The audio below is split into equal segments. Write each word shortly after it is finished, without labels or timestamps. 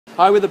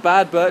Hi, we're the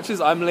Bad Birches.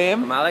 I'm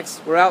Liam. I'm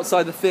Alex. We're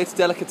outside the Theatre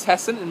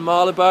Delicatessen in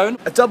Marylebone.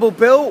 A double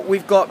bill.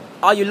 We've got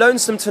You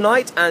Lonesome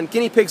Tonight and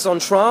Guinea Pigs on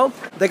trial.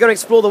 They're going to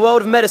explore the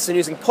world of medicine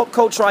using pop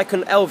culture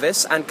icon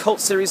Elvis and cult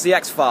series The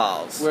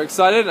X-Files. We're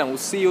excited and we'll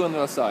see you on the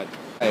other side.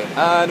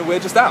 And we're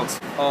just out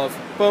Of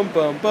Bum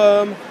Bum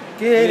Bum,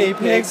 Guinea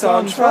Pigs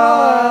on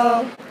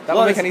trial. That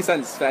won't make any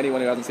sense for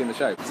anyone who hasn't seen the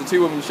show. It's a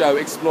two-woman show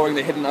exploring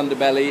the hidden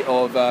underbelly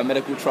of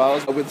medical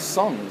trials with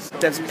songs.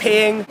 There's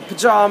peeing,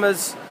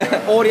 pyjamas,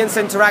 audience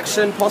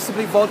interaction,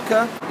 possibly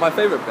vodka. My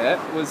favourite bit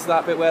was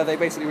that bit where they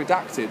basically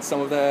redacted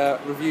some of their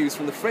reviews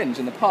from the Fringe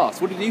in the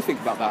past. What did you think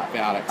about that bit,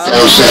 Alex?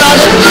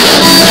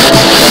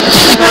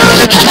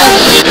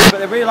 But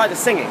they really like the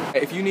singing.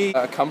 If you need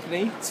a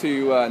company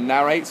to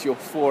narrate your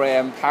 4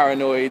 AM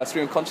paranoid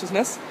stream of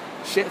consciousness,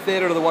 Shit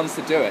Theatre are the ones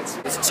to do it.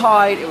 It was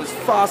tight, it was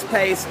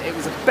fast-paced, it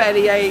was a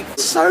bellyache.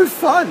 So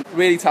fun!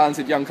 Really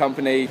talented young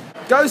company.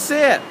 Go see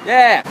it!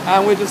 Yeah!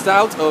 And we're just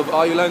out of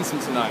Are You Lonesome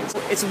Tonight?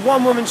 It's a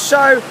one-woman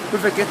show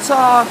with a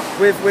guitar,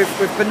 with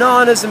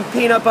bananas and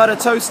peanut butter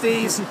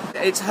toasties.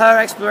 It's her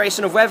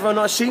exploration of whether or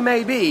not she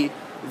may be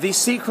the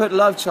secret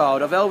love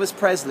child of Elvis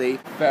Presley.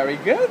 Very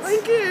good.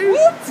 Thank you.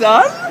 Well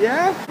done.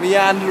 Yeah.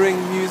 Meandering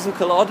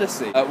musical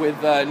odyssey with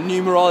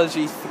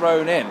numerology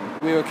thrown in.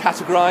 We were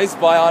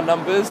categorised by our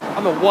numbers.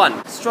 I'm a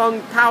 1.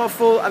 Strong,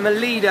 powerful, I'm a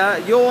leader.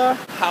 You're?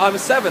 I'm a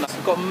 7.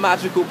 I've got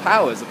magical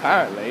powers,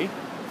 apparently.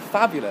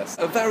 Fabulous.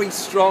 A very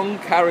strong,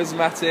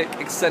 charismatic,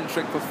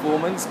 eccentric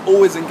performance,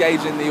 always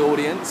engaging the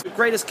audience. The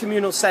greatest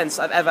communal sense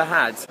I've ever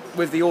had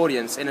with the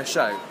audience in a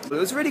show. It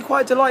was really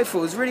quite delightful,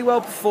 it was really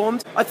well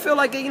performed. I feel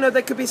like,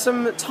 there could be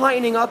some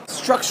tightening up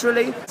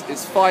structurally.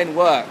 It's fine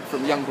work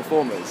from young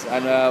performers,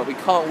 and we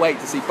can't wait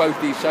to see both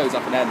these shows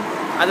up in Edinburgh.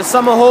 And the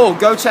Summerhall,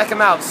 go check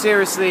them out,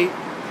 seriously.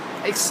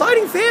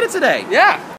 Exciting theatre today. Yeah!